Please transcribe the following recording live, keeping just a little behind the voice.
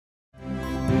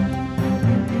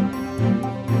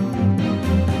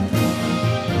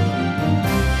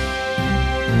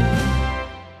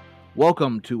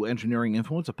Welcome to Engineering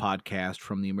Influence, a podcast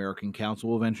from the American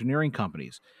Council of Engineering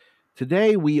Companies.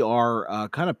 Today, we are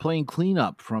kind of playing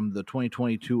cleanup from the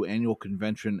 2022 Annual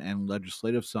Convention and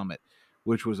Legislative Summit,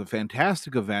 which was a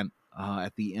fantastic event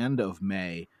at the end of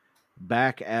May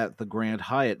back at the Grand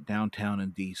Hyatt downtown in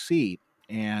D.C.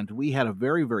 And we had a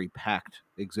very, very packed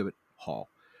exhibit hall,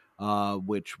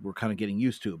 which we're kind of getting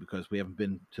used to because we haven't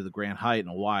been to the Grand Hyatt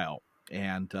in a while.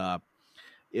 And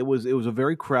it was a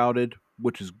very crowded,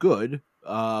 which is good,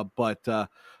 but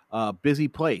busy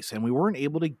place, and we weren't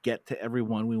able to get to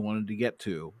everyone we wanted to get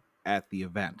to at the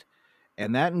event,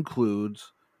 and that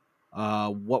includes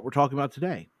what we're talking about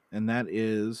today, and that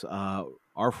is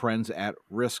our friends at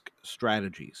Risk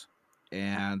Strategies,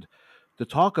 and to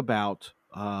talk about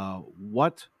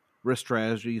what Risk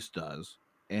Strategies does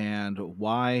and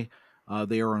why.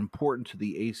 They are important to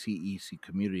the ACEC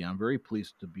community. I'm very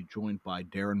pleased to be joined by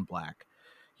Darren Black.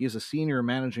 He is a senior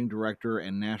managing director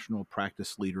and national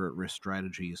practice leader at Risk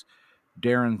Strategies.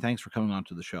 Darren, thanks for coming on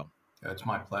to the show. It's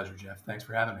my pleasure, Jeff. Thanks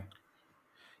for having me.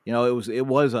 You know, it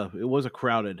was a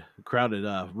crowded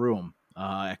room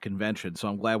at convention, so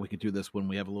I'm glad we could do this when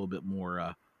we have a little bit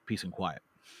more peace and quiet.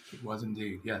 It was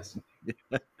indeed, yes.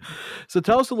 So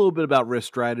tell us a little bit about Risk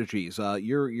Strategies.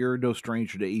 You're no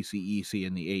stranger to ACEC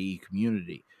and the AE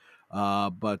community,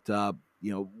 but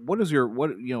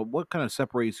what kind of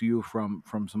separates you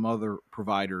from some other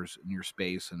providers in your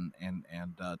space, and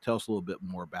tell us a little bit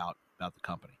more about the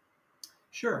company.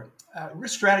 Sure.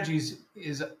 Risk Strategies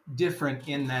is different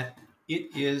in that it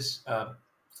is a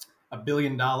 $1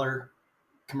 billion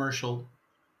commercial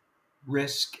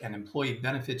risk and employee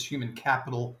benefits, human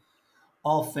capital,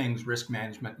 all things risk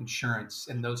management, insurance,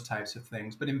 and those types of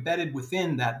things. But embedded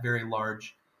within that very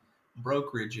large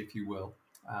brokerage, if you will,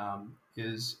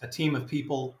 is a team of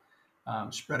people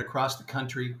spread across the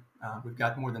country. We've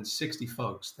got more than 60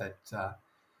 folks that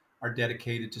are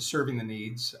dedicated to serving the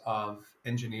needs of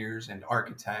engineers and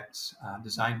architects,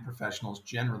 design professionals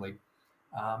generally.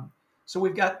 So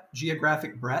we've got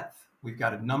geographic breadth. We've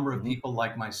got a number of people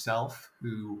like myself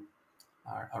who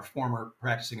are former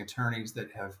practicing attorneys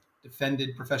that have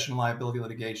defended professional liability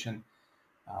litigation,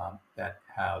 that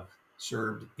have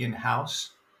served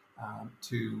in-house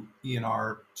to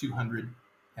E&R 200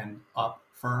 and up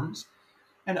firms,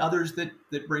 and others that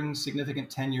bring significant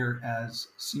tenure as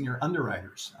senior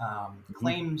underwriters,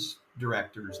 claims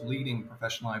directors leading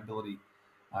professional liability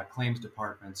claims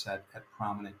departments at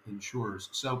prominent insurers.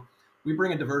 So we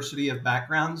bring a diversity of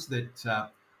backgrounds that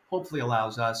hopefully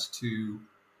allows us to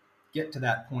get to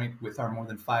that point with our more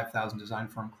than 5,000 design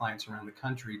firm clients around the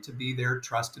country to be their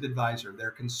trusted advisor,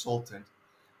 their consultant,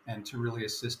 and to really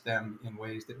assist them in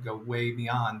ways that go way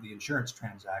beyond the insurance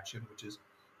transaction, which is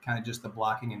kind of just the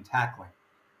blocking and tackling.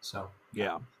 So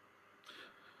yeah,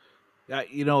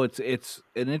 it's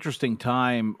an interesting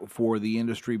time for the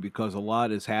industry because a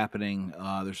lot is happening.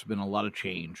 There's been a lot of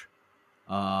change,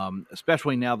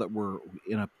 especially now that we're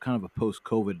in a kind of a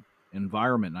post-COVID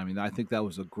environment. I mean, I think that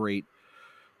was a great,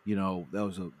 that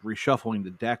was a reshuffling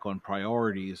the deck on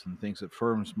priorities and things that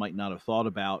firms might not have thought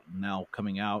about. Now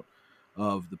coming out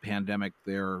of the pandemic,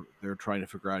 they're trying to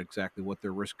figure out exactly what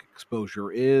their risk exposure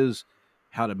is,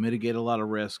 how to mitigate a lot of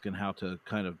risk, and how to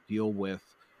kind of deal with,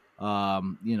 the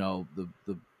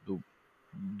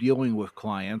dealing with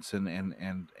clients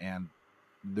and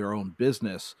their own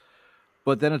business.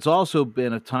 But then it's also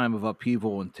been a time of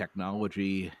upheaval in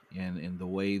technology and in the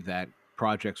way that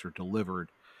projects are delivered.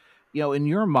 In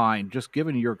your mind, just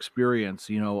given your experience,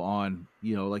 on,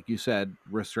 like you said,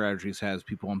 Risk Strategies has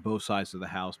people on both sides of the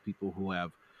house, people who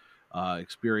have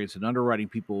experience in underwriting,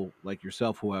 people like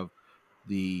yourself who have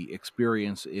the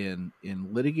experience in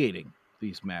litigating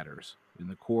these matters in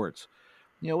the courts.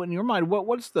 In your mind,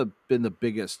 what's been the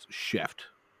biggest shift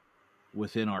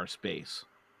within our space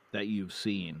that you've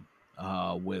seen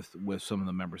with some of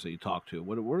the members that you talk to?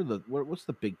 What's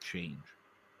the big change?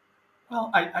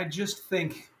 Well, I just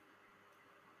think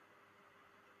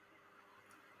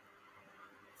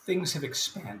things have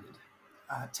expanded.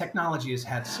 Technology has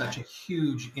had such a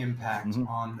huge impact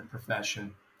on the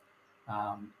profession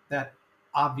that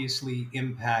obviously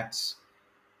impacts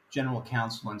general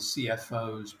counsel and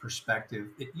CFO's perspective.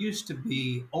 It used to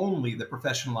be only the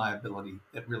professional liability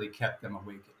that really kept them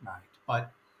awake at night.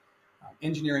 But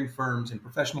engineering firms and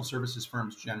professional services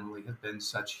firms generally have been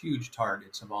such huge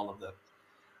targets of all of the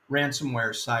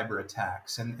ransomware cyber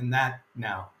attacks. And that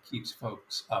now keeps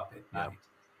folks up at night.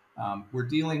 We're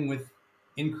dealing with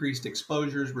increased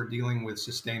exposures. We're dealing with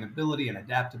sustainability and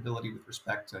adaptability with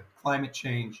respect to climate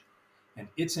change and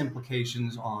its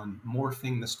implications on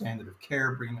morphing the standard of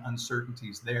care, bringing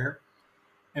uncertainties there.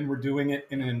 And we're doing it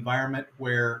in an environment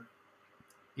where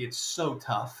it's so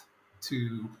tough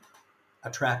to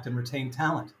attract and retain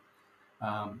talent.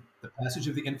 The passage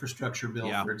of the infrastructure bill,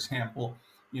 Yeah. for example,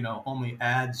 only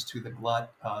adds to the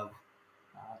glut of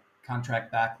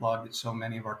contract backlog that so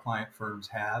many of our client firms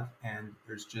have, and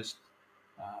there's just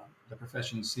the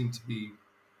professions seem to be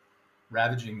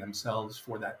ravaging themselves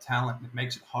for that talent. It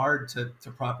makes it hard to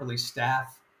properly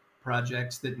staff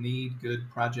projects that need good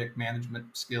project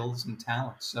management skills and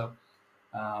talents. So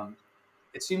um,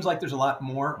 it seems like there's a lot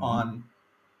more Hmm. on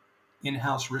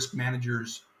in-house risk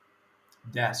managers'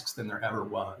 desks than there ever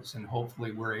was, and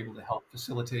hopefully we're able to help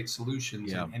facilitate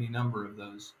solutions Yeah. in any number of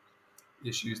those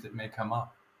issues that may come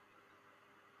up.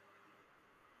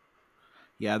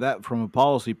 Yeah, that from a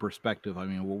policy perspective, I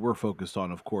mean, what we're focused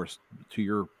on, of course, to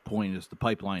your point, is the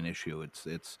pipeline issue. It's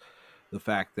the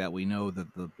fact that we know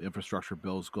that the infrastructure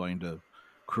bill is going to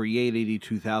create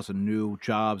 82,000 new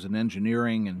jobs in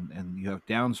engineering, and you have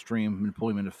downstream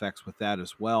employment effects with that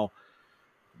as well.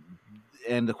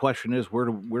 And the question is, where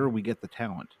do we get the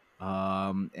talent?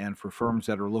 And for firms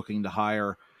that are looking to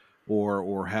hire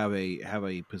or have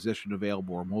a position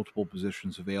available or multiple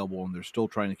positions available, and they're still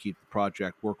trying to keep the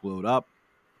project workload up,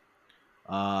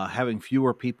 having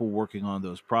fewer people working on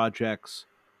those projects,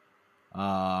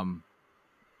 um,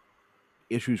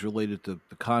 issues related to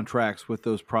the contracts with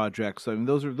those projects. I mean,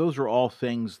 those are all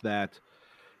things that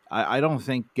I don't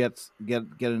think get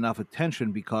enough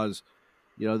attention because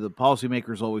the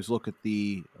policymakers always look at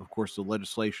of course, the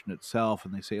legislation itself,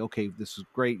 and they say, okay, this is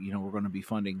great. We're going to be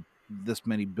funding this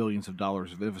many billions of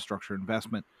dollars of infrastructure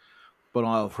investment.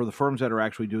 But for the firms that are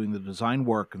actually doing the design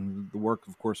work and the work,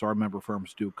 of course, our member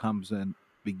firms do comes in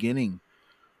beginning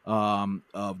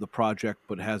of the project,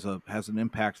 but has an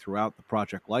impact throughout the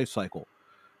project lifecycle.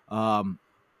 Um,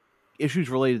 Issues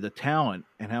related to talent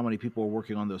and how many people are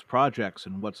working on those projects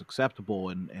and what's acceptable,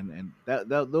 and that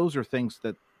those are things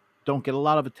that don't get a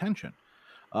lot of attention.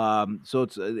 So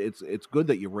it's good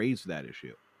that you raised that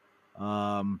issue.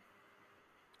 Um,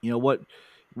 what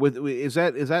with is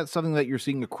that something that you're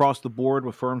seeing across the board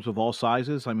with firms of all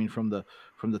sizes? I mean, from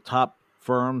the top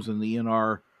firms and the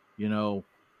ENR,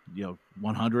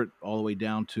 100 all the way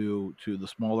down to the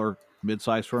smaller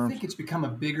mid-sized I think firms. it's become a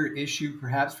bigger issue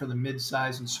perhaps for the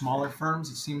mid-sized and smaller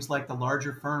firms. It seems like the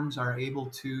larger firms are able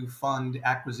to fund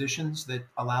acquisitions that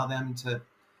allow them to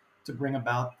bring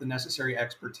about the necessary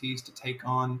expertise to take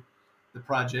on the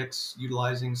projects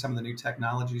utilizing some of the new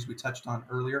technologies we touched on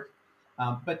earlier.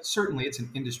 But certainly it's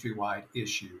an industry-wide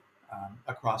issue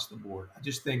across the board. I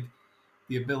just think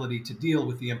the ability to deal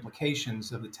with the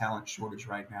implications of the talent shortage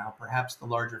right now, perhaps the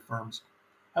larger firms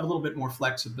have a little bit more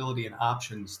flexibility and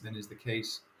options than is the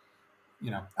case,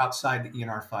 outside the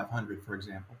ENR 500, for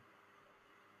example.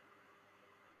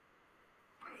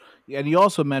 Yeah, and you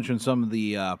also mentioned some of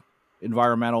the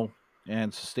environmental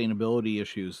and sustainability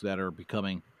issues that are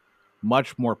becoming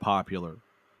much more popular.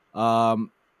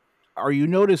 Um, are you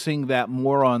noticing that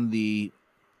more on the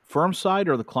firm side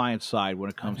or the client side when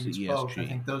it I comes think to it's both. I ESG?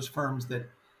 think those firms that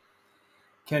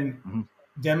can Hmm.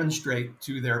 demonstrate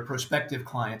to their prospective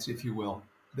clients, if you will,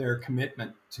 their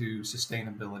commitment to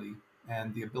sustainability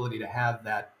and the ability to have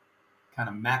that kind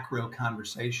of macro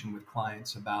conversation with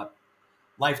clients about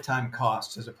lifetime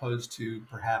costs as opposed to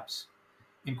perhaps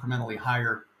incrementally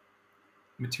higher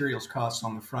materials costs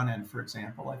on the front end, for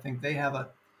example. I think they have a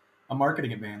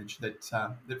marketing advantage that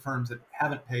firms that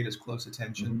haven't paid as close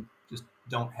attention Hmm. just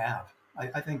don't have.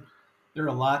 I think there are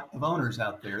a lot of owners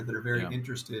out there that are very Yeah.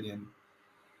 interested in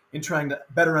trying to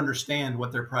better understand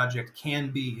what their project can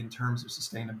be in terms of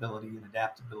sustainability and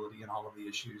adaptability and all of the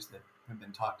issues that have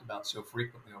been talked about so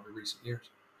frequently over recent years.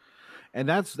 And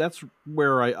that's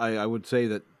where I would say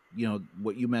that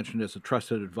what you mentioned as a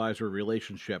trusted advisor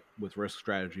relationship with risk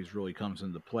strategies really comes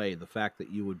into play. The fact that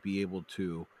you would be able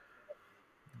to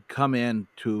come in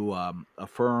to a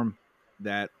firm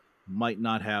that might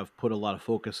not have put a lot of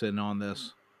focus in on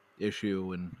this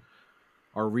issue and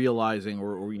are realizing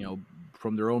or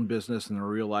from their own business, and they're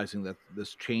realizing that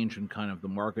this change in kind of the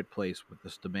marketplace with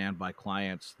this demand by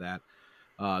clients, that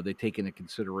they take into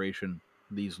consideration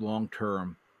these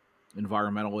long-term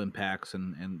environmental impacts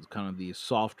and kind of these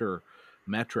softer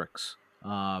metrics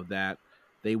that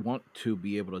they want to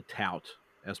be able to tout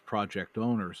as project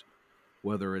owners,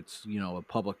 whether it's a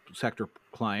public sector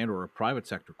client or a private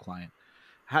sector client.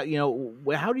 How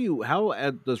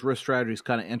does risk strategies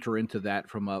kind of enter into that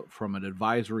from an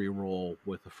advisory role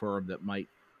with a firm that might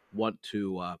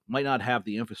not have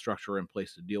the infrastructure in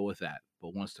place to deal with that,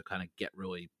 but wants to kind of get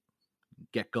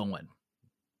going?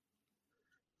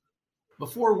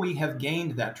 Before we have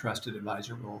gained that trusted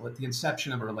advisor role at the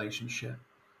inception of a relationship,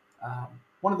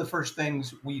 one of the first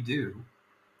things we do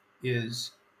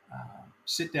is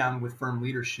sit down with firm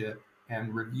leadership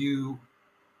and review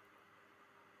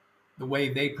the way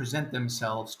they present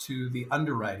themselves to the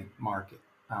underwriting market.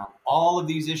 All of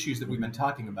these issues that we've been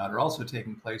talking about are also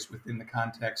taking place within the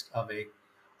context of a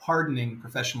hardening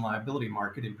professional liability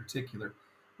market in particular.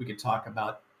 We could talk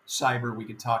about cyber, we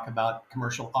could talk about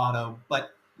commercial auto,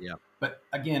 but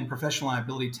again, professional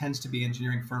liability tends to be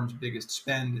engineering firms' biggest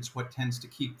spend. It's what tends to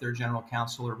keep their general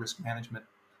counsel or risk management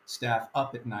staff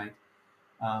up at night.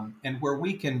 And where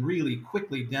we can really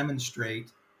quickly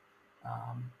demonstrate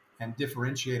and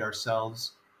differentiate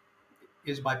ourselves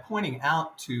is by pointing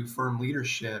out to firm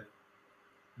leadership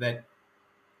that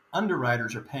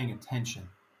underwriters are paying attention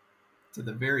to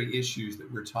the very issues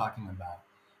that we're talking about.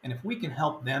 And if we can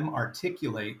help them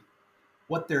articulate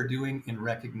what they're doing in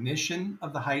recognition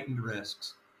of the heightened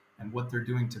risks and what they're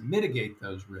doing to mitigate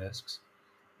those risks,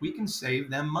 we can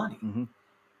save them money. Mm-hmm.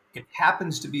 It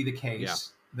happens to be the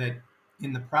case that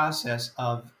in the process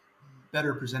of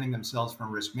better presenting themselves from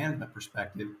a risk management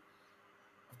perspective,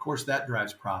 of course, that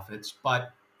drives profits.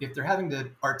 But if they're having to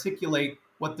articulate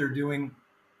what they're doing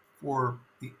for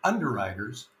the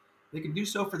underwriters, they can do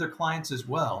so for their clients as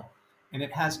well. And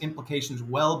it has implications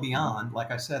well beyond,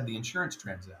 like I said, the insurance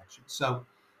transaction. So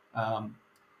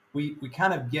we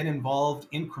kind of get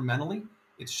involved incrementally.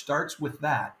 It starts with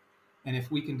that. And if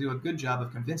we can do a good job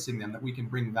of convincing them that we can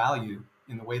bring value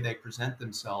in the way they present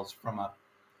themselves from a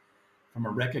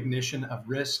recognition of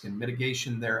risk and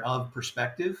mitigation thereof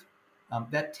perspective,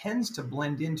 that tends to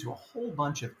blend into a whole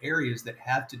bunch of areas that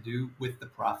have to do with the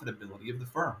profitability of the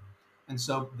firm. And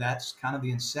so that's kind of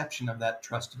the inception of that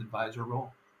trusted advisor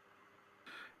role.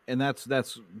 And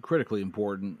that's critically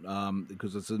important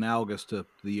because it's analogous to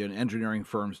the engineering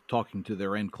firms talking to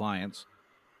their end clients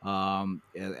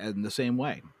in the same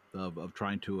way of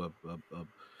trying to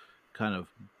kind of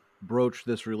broach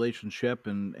this relationship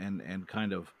and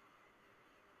kind of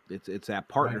it's that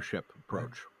partnership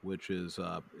approach, which is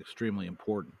extremely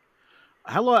important.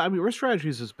 How long? I mean, Risk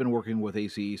Strategies has been working with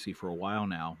ACEC for a while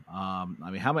now. I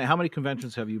mean, how many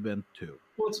conventions have you been to?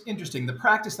 Well, it's interesting. The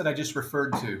practice that I just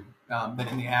referred to,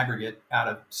 that in the aggregate, out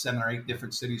of 7 or 8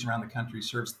 different cities around the country,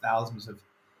 serves thousands of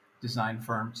design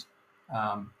firms.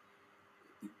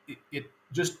 It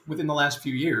just within the last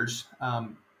few years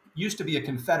used to be a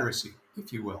confederacy,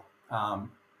 if you will.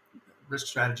 Risk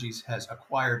Strategies has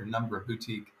acquired a number of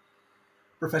boutique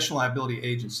professional liability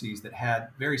agencies that had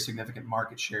very significant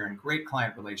market share and great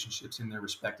client relationships in their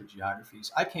respective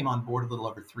geographies. I came on board a little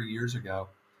over 3 years ago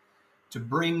to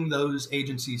bring those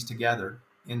agencies together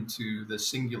into the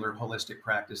singular holistic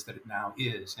practice that it now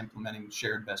is, implementing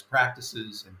shared best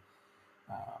practices and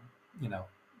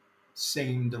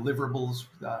same deliverables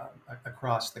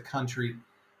across the country,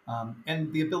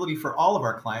 and the ability for all of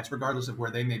our clients, regardless of where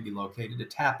they may be located, to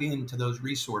tap into those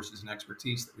resources and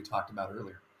expertise that we talked about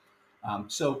earlier.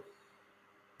 So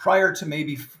prior to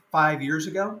maybe 5 years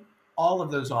ago, all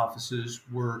of those offices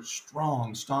were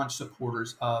strong, staunch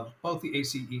supporters of both the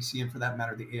ACEC and, for that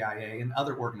matter, the AIA and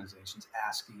other organizations,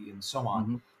 ASCI and so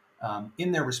on,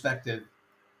 in their respective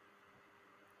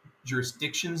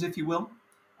jurisdictions, if you will.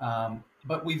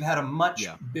 But we've had a much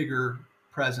bigger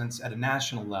presence at a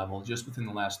national level just within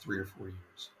the last 3 or 4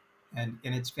 years. And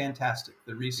it's fantastic.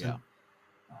 The recent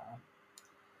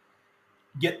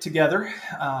get together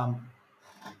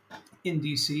in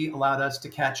DC allowed us to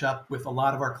catch up with a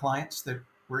lot of our clients that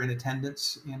were in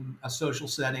attendance in a social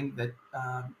setting that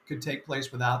could take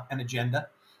place without an agenda.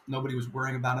 Nobody was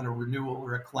worrying about a renewal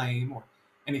or a claim or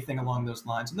anything along those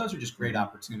lines. And those are just great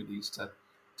opportunities to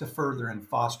further and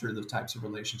foster the types of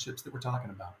relationships that we're talking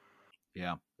about.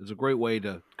 Yeah, it's a great way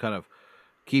to kind of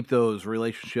keep those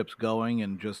relationships going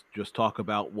and just talk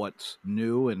about what's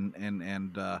new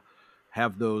and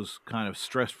have those kind of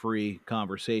stress-free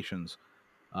conversations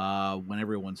when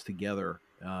everyone's together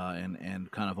and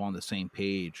kind of on the same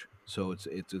page. So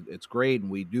it's great,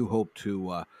 and we do hope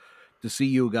to see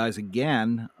you guys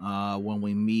again when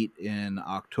we meet in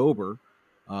October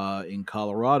in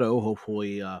Colorado.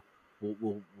 Hopefully,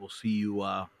 we'll see you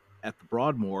at the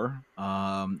Broadmoor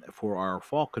for our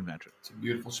fall convention. It's a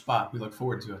beautiful spot. We look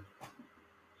forward to it.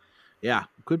 Yeah,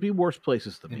 could be worse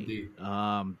places to Indeed.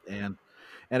 meet.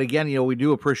 And again, we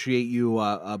do appreciate you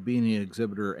being an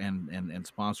exhibitor and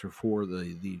sponsor for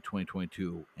the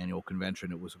 2022 annual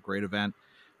convention. It was a great event.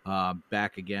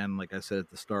 Back again, like I said at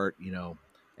the start,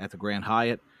 at the Grand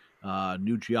Hyatt,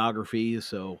 new geography,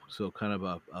 so kind of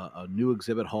a new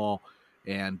exhibit hall.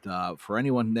 And for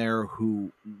anyone there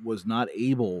who was not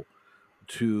able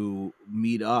to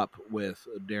meet up with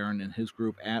Darren and his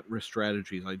group at Risk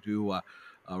Strategies, I do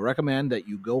recommend that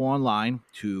you go online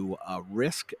to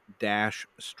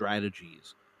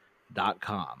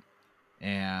risk-strategies.com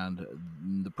And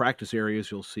the practice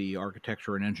areas, you'll see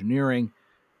architecture and engineering,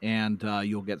 and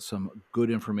you'll get some good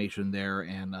information there.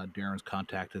 And Darren's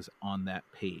contact is on that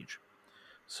page.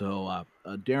 So,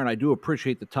 Darren, I do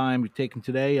appreciate the time you've taken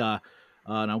today, and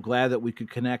I'm glad that we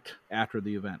could connect after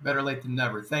the event. Better late than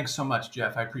never. Thanks so much,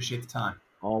 Jeff. I appreciate the time.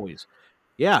 Always.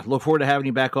 Yeah, look forward to having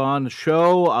you back on the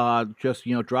show. Just,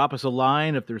 drop us a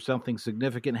line if there's something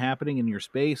significant happening in your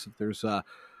space, if there's a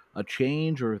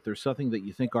change, or if there's something that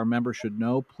you think our members should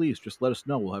know. Please just let us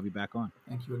know. We'll have you back on.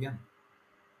 Thank you again.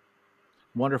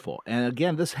 Wonderful. And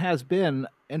again, this has been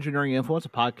Engineering Influence, a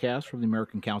podcast from the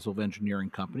American Council of Engineering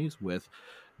Companies with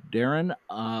Darren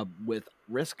with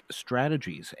Risk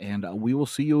Strategies. And we will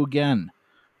see you again.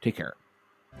 Take care.